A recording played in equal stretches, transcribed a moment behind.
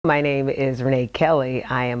My name is Renee Kelly.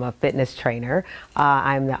 I am a fitness trainer.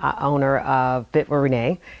 I'm the owner of Fit with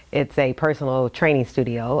Renee. It's a personal training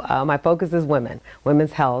studio. My focus is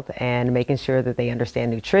women's health, and making sure that they understand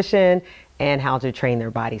nutrition and how to train their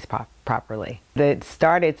bodies properly. It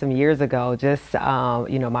started some years ago. Just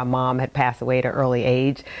my mom had passed away at an early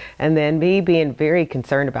age, and then me being very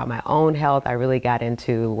concerned about my own health, I really got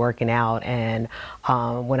into working out. And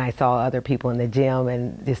when I saw other people in the gym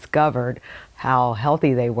and discovered how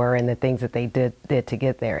healthy they were and the things that they did to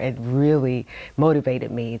get there, it really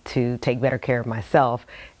motivated me to take better care of myself.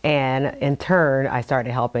 And in turn, I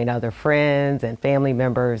started helping other friends and family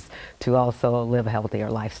members to also live a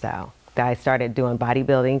healthier lifestyle. I started doing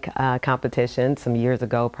bodybuilding competitions some years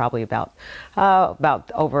ago, probably about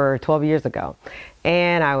over 12 years ago.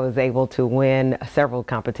 And I was able to win several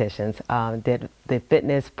competitions, did the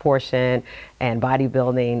fitness portion and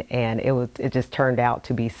bodybuilding, and it just turned out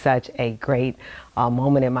to be such a great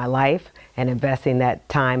moment in my life. And investing that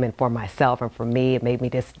time and for myself and for me, it made me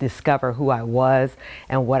just discover who I was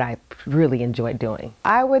and what I really enjoyed doing.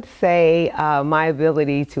 I would say my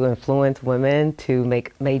ability to influence women to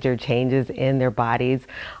make major changes in their bodies,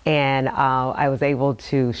 and I was able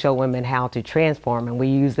to show women how to transform, and we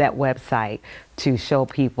use that website to show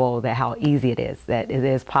people that how easy it is, that it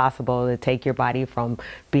is possible to take your body from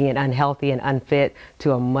being unhealthy and unfit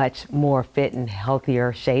to a much more fit and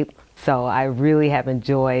healthier shape. So I really have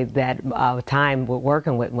enjoyed that time with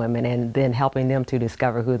working with women and then helping them to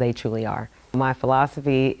discover who they truly are. My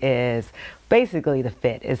philosophy is basically the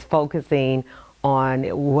fit, is focusing on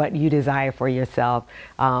what you desire for yourself.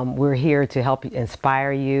 We're here to help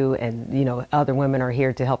inspire you, and other women are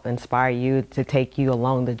here to help inspire you, to take you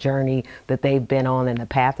along the journey that they've been on and the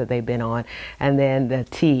path that they've been on. And then the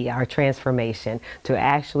T, our transformation, to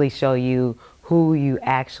actually show you who you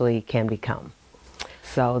actually can become.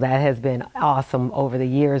 So that has been awesome over the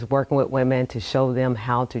years, working with women to show them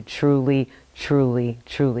how to truly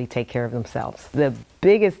take care of themselves. The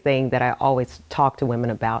biggest thing that I always talk to women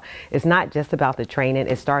about is not just about the training.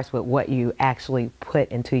 It starts with what you actually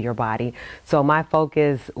put into your body. So my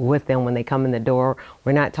focus with them when they come in the door,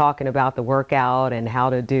 we're not talking about the workout and how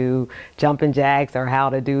to do jumping jacks or how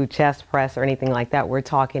to do chest press or anything like that. We're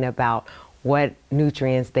talking about what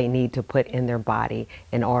nutrients they need to put in their body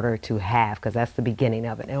in order to have, because that's the beginning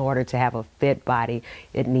of it. In order to have a fit body,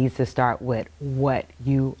 it needs to start with what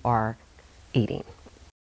you are eating.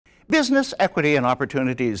 Business, Equity, and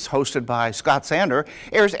Opportunities, hosted by Scott Sander,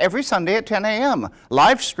 airs every Sunday at 10 a.m.,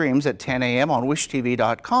 live streams at 10 a.m. on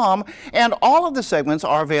wishtv.com, and all of the segments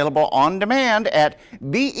are available on demand at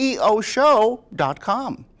beoshow.com.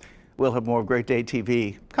 We'll have more Great Day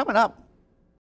TV coming up.